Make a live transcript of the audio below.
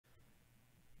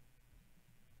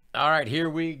All right, here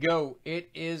we go. It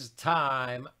is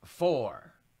time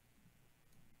for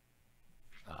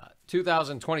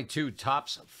 2022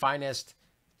 Topps Finest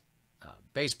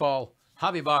Baseball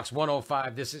Hobby Box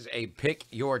 105. This is a pick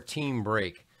your team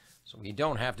break. So we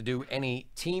don't have to do any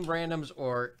team randoms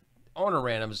or owner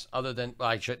randoms other than, well,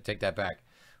 I should take that back.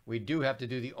 We do have to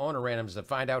do the owner randoms to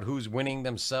find out who's winning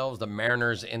themselves, the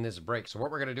Mariners, in this break. So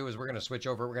what we're going to do is we're going to switch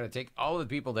over. We're going to take all of the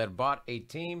people that bought a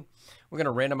team. We're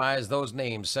going to randomize those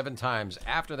names 7 times.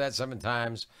 After that 7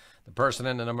 times, the person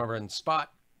in the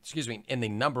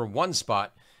number one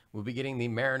spot will be getting the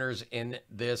Mariners in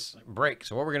this break.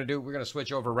 So what we're going to do, we're going to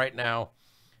switch over right now.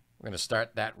 We're going to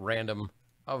start that random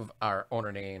of our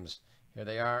owner names. Here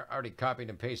they are, already copied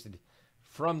and pasted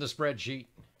from the spreadsheet.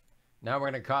 Now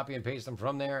we're going to copy and paste them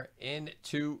from there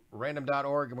into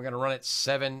random.org, and we're going to run it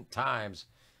 7 times.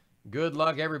 Good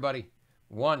luck, everybody.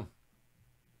 1,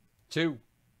 2,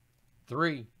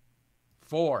 3,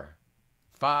 4,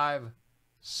 5,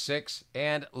 6,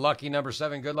 and lucky number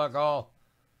 7. Good luck, all.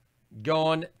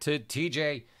 Going to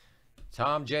TJ.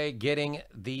 Tom J getting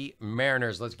the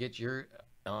Mariners. Let's get you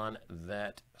on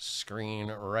that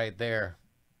screen right there.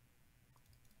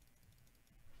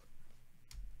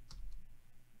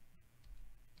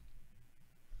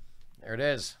 There it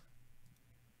is.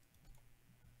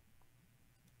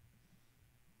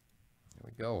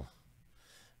 There we go.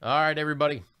 All right,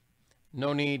 everybody.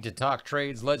 No need to talk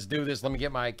trades. Let's do this. Let me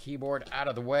get my keyboard out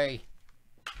of the way.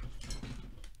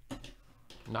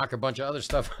 Knock a bunch of other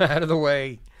stuff out of the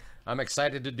way. I'm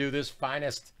excited to do this.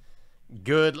 Finest.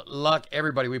 Good luck,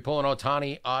 everybody. We pull an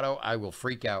Ohtani auto. I will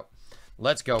freak out.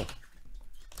 Let's go.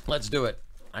 Let's do it.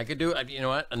 I could do it. You know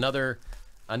what? Another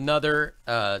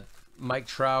Mike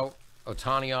Trout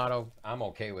Ohtani auto. I'm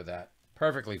okay with that.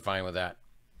 Perfectly fine with that.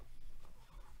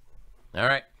 All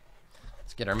right.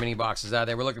 Let's get our mini boxes out of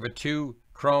there. We're looking for 2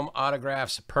 chrome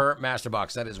autographs per master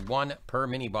box. That is 1 per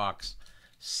mini box.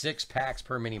 6 packs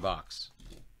per mini box.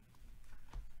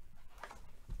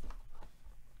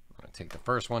 I'm going to take the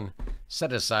first one,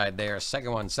 set it aside there.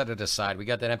 Second one, set it aside. We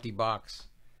got that empty box.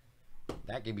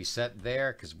 That can be set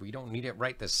there because we don't need it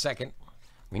right this second.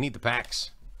 We need the packs.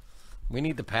 We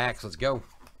need the packs. Let's go.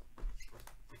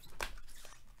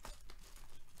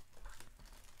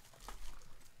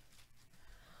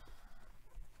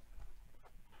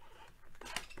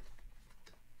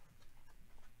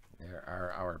 There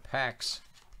are our packs.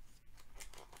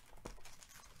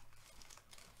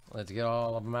 Let's get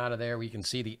all of them out of there. We can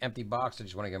see the empty box. I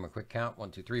just want to give them a quick count.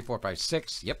 1, 2, 3, 4, 5,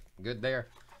 6. Yep, good there.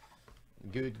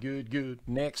 Good, good, good.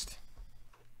 Next.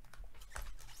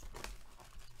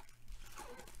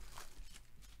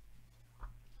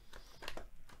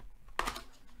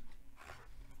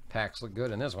 Packs look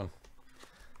good in this one.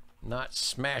 Not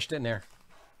smashed in there.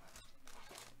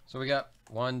 So we got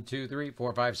 1, 2, 3,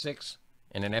 4, 5, 6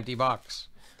 in an empty box.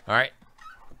 All right.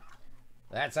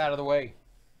 That's out of the way.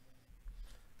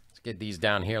 Let's get these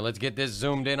down here. Let's get this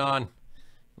zoomed in on.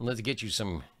 Let's get you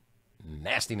some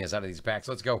nastiness out of these packs.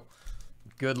 Let's go.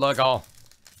 Good luck, all.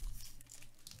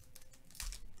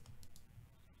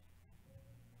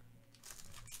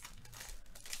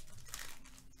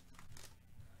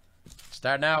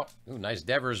 Starting out. Ooh, nice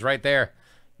Devers right there.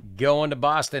 Going to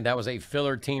Boston. That was a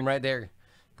filler team right there.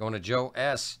 Going to Joe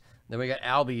S. Then we got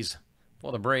Albies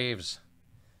for the Braves.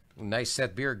 Ooh, nice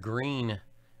Seth Beer green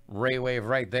Ray Wave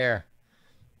right there.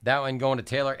 That one going to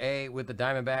Taylor A. with the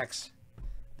Diamondbacks.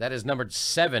 That is numbered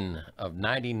 7 of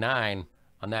 99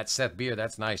 on that Seth Beer.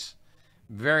 That's nice.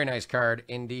 Very nice card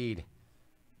indeed.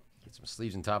 Get some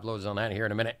sleeves and top loads on that here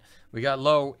in a minute. We got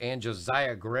Lowe and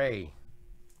Josiah Gray.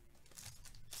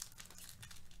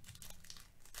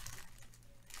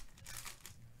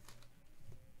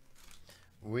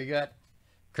 We got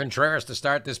Contreras to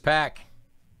start this pack.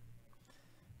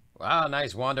 Wow,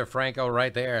 nice Wander Franco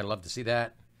right there. I'd love to see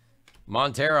that.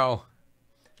 Montero,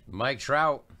 Mike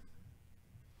Trout,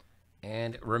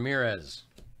 and Ramirez.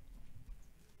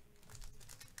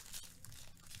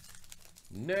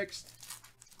 Next.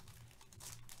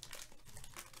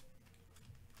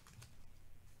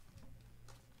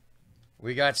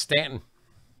 We got Stanton,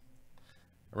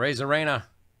 Arena.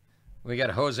 We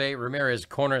got Jose Ramirez,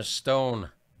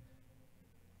 Cornerstone.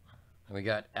 And we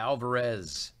got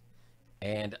Alvarez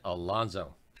and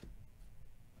Alonso.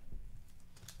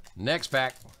 Next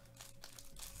pack.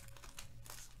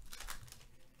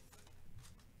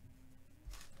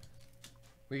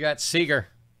 We got Seager.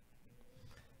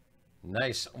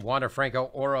 Nice Wander Franco,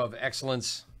 Aura of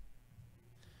Excellence.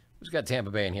 Who's got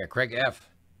Tampa Bay in here? Craig F.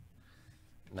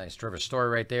 Nice Trevor Story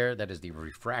right there. That is the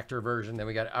refractor version. Then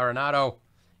we got Arenado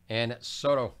and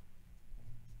Soto.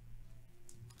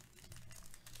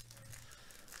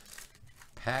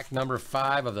 Pack number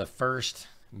 5 of the first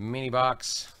mini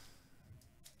box.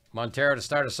 Montero to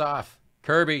start us off.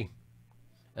 Kirby.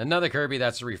 Another Kirby,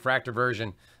 that's the refractor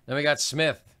version. Then we got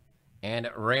Smith and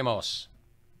Ramos.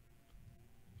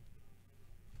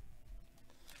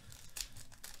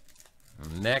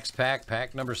 Next pack,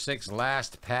 pack number 6,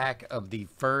 last pack of the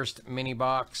first mini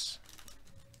box.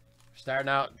 Starting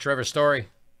out, Trevor Story.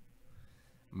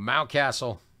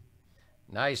 Mountcastle.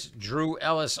 Nice Drew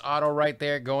Ellis auto right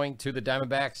there going to the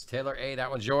Diamondbacks. Taylor A,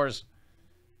 that one's yours.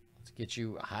 Let's get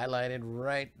you highlighted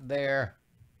right there.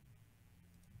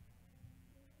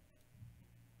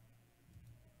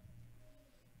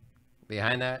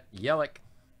 Behind that, Yelich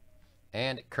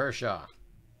and Kershaw.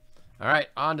 All right,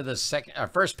 on to the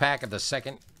first pack of the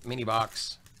second mini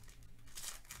box.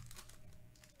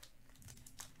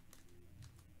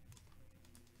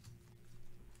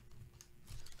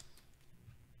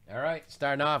 All right,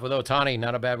 starting off with Ohtani.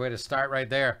 Not a bad way to start right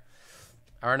there.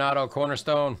 Arenado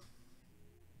Cornerstone.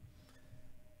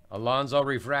 Alonso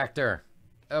Refractor.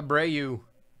 Abreu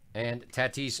and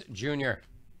Tatis Jr.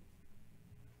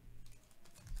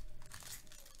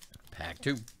 Pack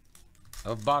 2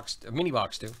 of mini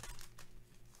box 2.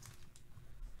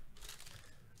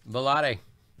 Velade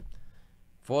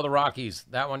for the Rockies.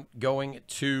 That one going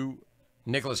to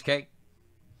Nicholas K.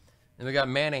 Then we got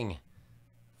Manning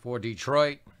for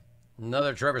Detroit.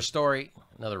 Another Trevor Story.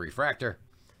 Another refractor.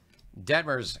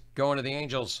 Detmers going to the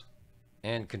Angels.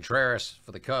 And Contreras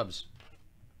for the Cubs.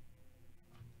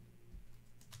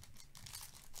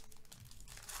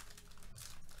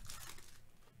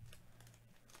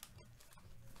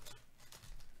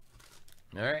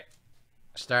 All right.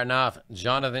 Starting off,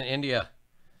 Jonathan India.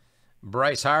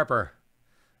 Bryce Harper.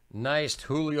 Nice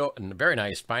Julio. Very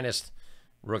nice. Finest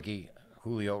rookie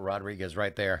Julio Rodriguez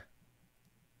right there.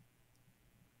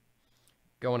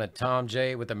 Going to Tom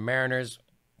J with the Mariners,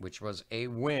 which was a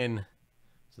win.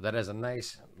 So that is a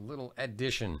nice little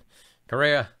addition.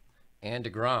 Correa and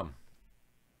DeGrom.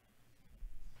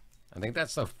 I think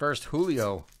that's the first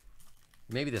Julio.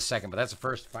 Maybe the second, but that's the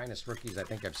first finest rookies I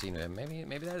think I've seen. Maybe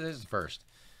that is the first.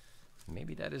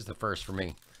 Maybe that is the first for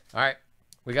me. All right.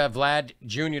 We got Vlad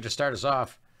Jr. to start us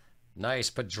off. Nice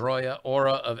Pedroia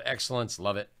Aura of Excellence.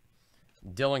 Love it.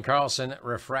 Dylan Carlson,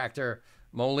 Refractor,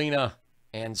 Molina,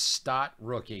 and Stott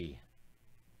rookie.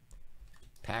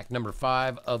 Pack number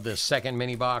 5 of the second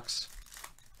mini box.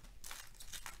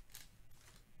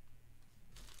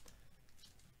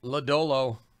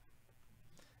 Lodolo,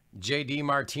 J.D.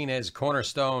 Martinez,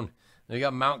 Cornerstone. Then we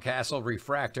got Mountcastle,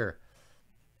 Refractor,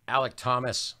 Alec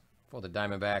Thomas for the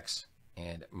Diamondbacks,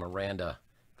 and Miranda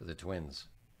for the Twins.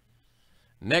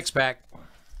 Next pack.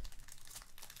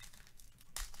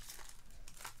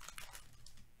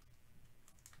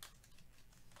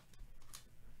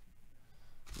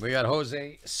 We got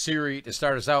Jose Siri to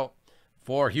start us out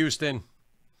for Houston.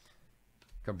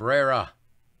 Cabrera.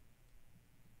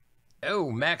 Oh,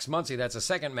 Max Muncy. That's a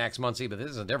second Max Muncy, but this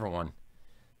is a different one.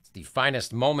 It's the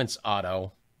Finest Moments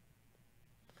auto.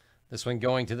 This one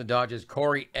going to the Dodgers.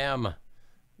 Corey M.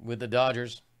 with the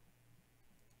Dodgers.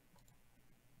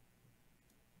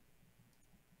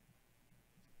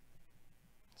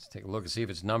 Let's take a look and see if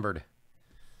it's numbered.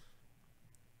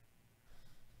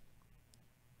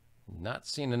 Not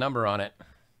seeing a number on it.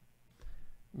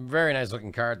 Very nice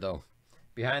looking card, though.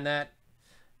 Behind that,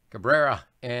 Cabrera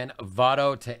and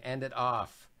Votto to end it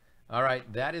off. All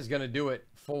right, that is going to do it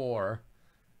for...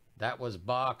 That was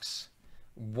box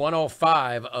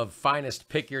 105 of Finest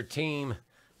Pick Your Team.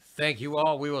 Thank you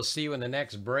all. We will see you in the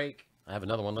next break. I have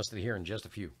another one listed here in just a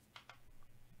few.